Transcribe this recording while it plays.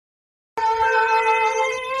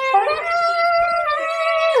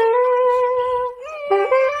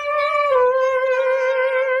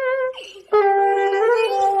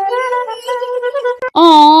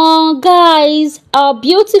guys, our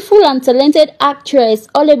beautiful and talented actress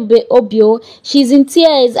OLUEBUBE OBIO, she's in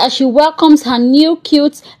tears as she welcomes her new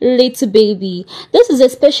cute little baby. This is a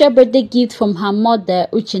special birthday gift from her mother,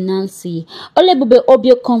 Nancy. OLUEBUBE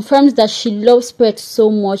OBIO confirms that she loves pets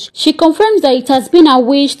so much. She confirms that it has been her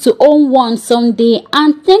wish to own one someday,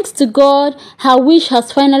 and thanks to God, her wish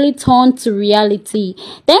has finally turned to reality.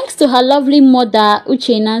 Thanks to her lovely mother,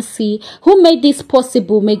 Nancy, who made this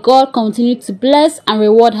possible. May God continue to bless and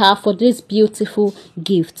reward her for this beautiful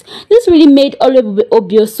gift. This really made OLUEBUBE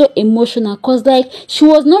OBIO so emotional because she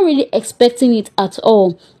was not really expecting it at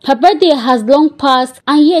all. Her birthday has long passed,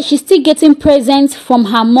 and yet she's still getting presents from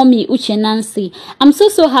her mommy, Nancy. I'm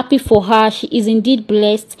so happy for her. She is indeed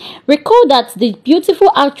blessed. Recall that the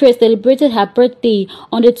beautiful actress celebrated her birthday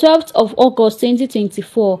on the 12th of August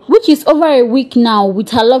 2024, which is over a week now, with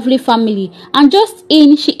her lovely family. And just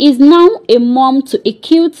in, she is now a mom to a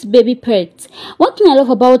cute baby pet. One thing I love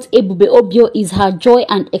about OLUEBUBE OBIO is her joy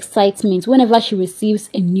and excitement whenever she receives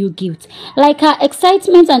a new gift. Like, her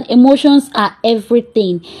excitement and emotions are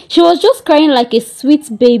everything. She was just crying like a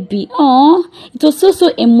sweet baby. Oh, it was so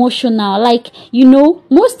emotional. Like, you know,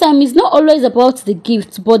 most time it's not always about the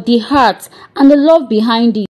gift, but the heart and the love behind it.